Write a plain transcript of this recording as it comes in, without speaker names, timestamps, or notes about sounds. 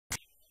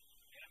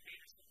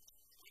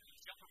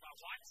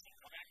Watson,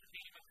 back to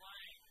Dean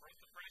McClain, broke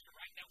the pressure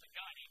right down the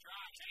gut. He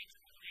drives,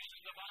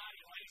 changes the body,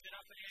 lays it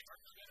up and in.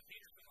 Burton's going to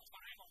Peterson with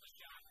 5 on the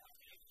shot.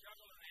 They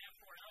struggle in the half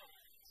court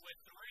with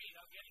 3.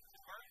 They'll get it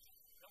to Burton.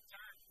 They'll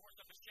turn, force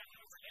up a shot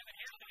over Evan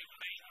Harrison. He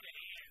banks it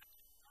in.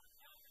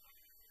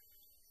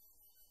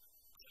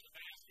 To the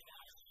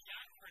basketball,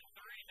 shot for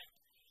 3. Then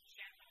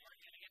Chapman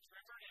working against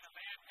Rippert, and a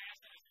bad pass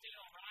and a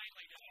steal.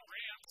 Riley to the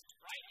rim.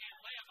 Right hand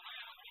layup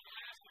high off the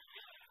glass.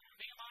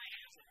 VMI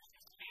has it.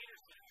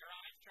 Peterson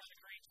drives, trying to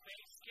create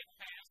space. Skip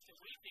pass to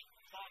Weeping.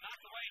 Ball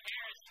knocked away.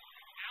 Harris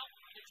out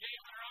to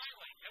Jalen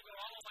Riley. He'll go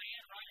all the way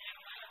in. Right hand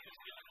layup is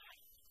good.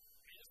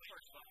 His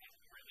first bucket.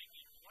 Really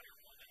good player.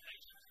 One of the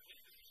nation's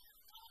leaders.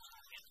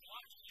 And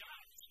clutch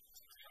shots.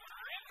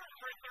 Rippert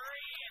for 3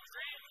 in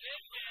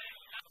transition.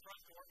 Out the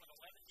front court with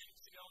 11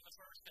 minutes to go in the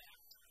first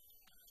half.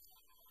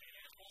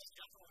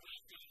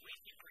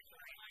 Weeping for 3.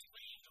 Nice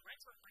lead.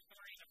 Rippert for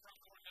 3 in the front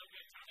court. No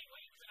good. Tony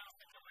Williamson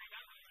offensive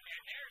rebound.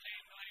 And there's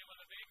Angley with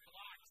a big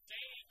block.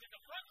 Saved in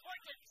the front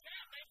court to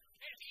Chapman.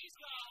 And he's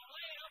going to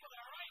lay it over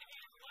the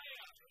right-hand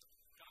layup.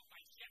 Got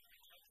by Chapman.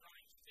 He'll try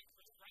and stick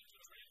with the right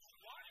hand.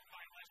 Swatted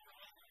by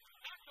Westerville.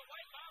 Knocked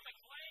away by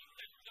McClain.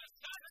 The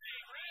Sunday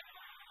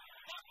Redford.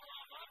 Buckle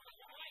him up with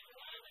the right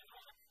line.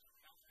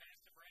 Comes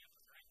past to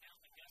Bradford. Right down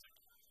the gut.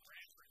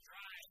 Bradford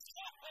drives.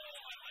 Oh,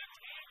 a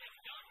left-handed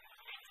dunk.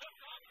 He took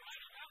off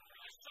right out for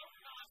the soak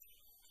off.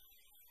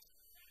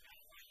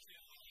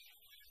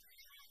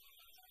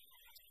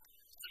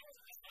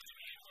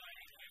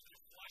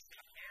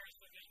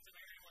 Harrison into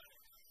Merriweather.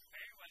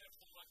 Merriweather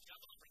pulled up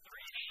double for 3.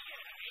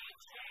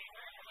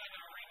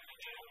 Merriweather ring to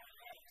do.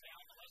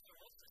 Down to Lester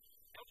Wilson.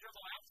 He'll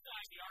dribble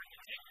outside the arc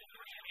and take the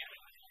 3 and hit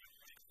it.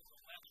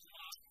 Left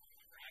slot.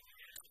 Grabs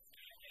it.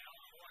 Down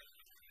court.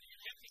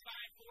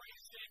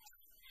 55-46.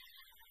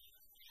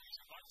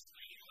 Bucks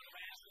lead with the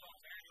basketball.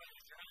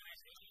 Merriweather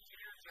drives.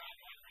 Interior drive.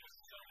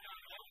 So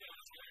not logo.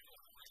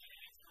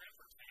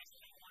 River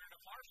passing the corner to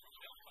Marshall.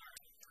 They'll fire.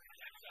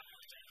 That's up.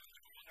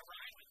 To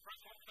Riley,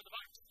 front court for the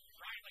Bucks.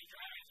 Riley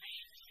drives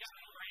in, shot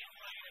the ramp,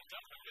 layers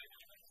up the good.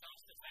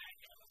 Comes to back,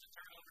 and it's a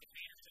turnover to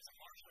Peterson.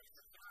 Marshall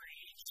for 3.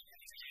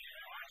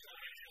 Marshall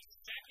is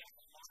second.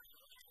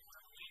 Marshall for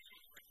 3.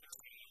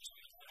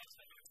 That's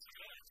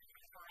good.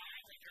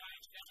 Riley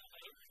drives down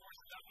the loop,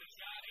 forces up the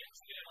shot.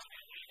 It's good.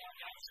 And leading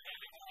down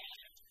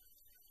 17.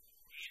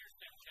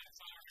 Peterson cuts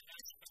off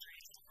another 3.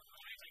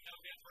 Riley no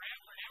good.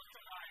 Bradford out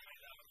for Riley,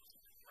 though.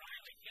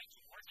 Riley gets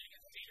working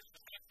against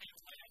Peterson.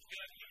 That's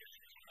good.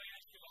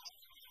 Basketball.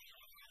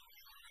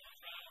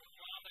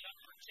 Rob it up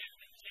for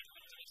Chapman.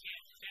 Chapman to the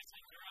chance.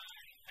 Chapman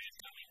drive. Pass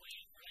coming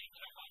lead. Leads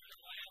up off the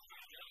glass.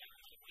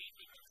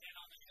 Weeping was in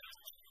on the shot.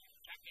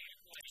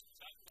 Backhand Williams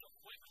up with a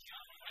quick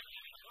shot.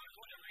 Right-handed short.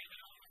 What a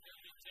rebound.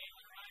 Good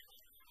Taylor Riley.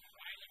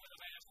 Riley with the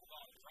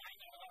basketball.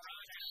 Riley with the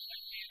run.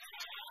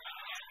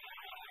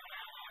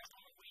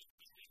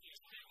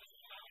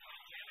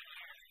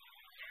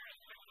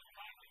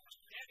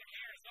 Devin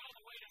Harris all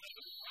the way to the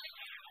hoop. Right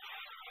now.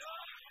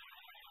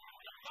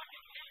 The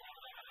bucket came all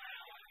the way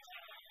around.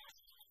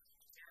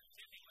 Harris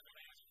tipping with the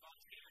basketball.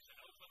 Peterson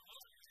open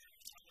look.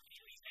 The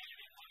Peterson had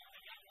it.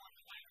 They got one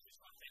flag. This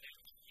one they do.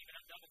 Even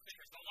up double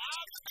fingers. The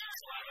lob.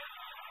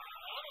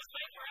 A little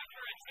safer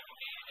after it's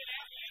intimidated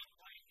at the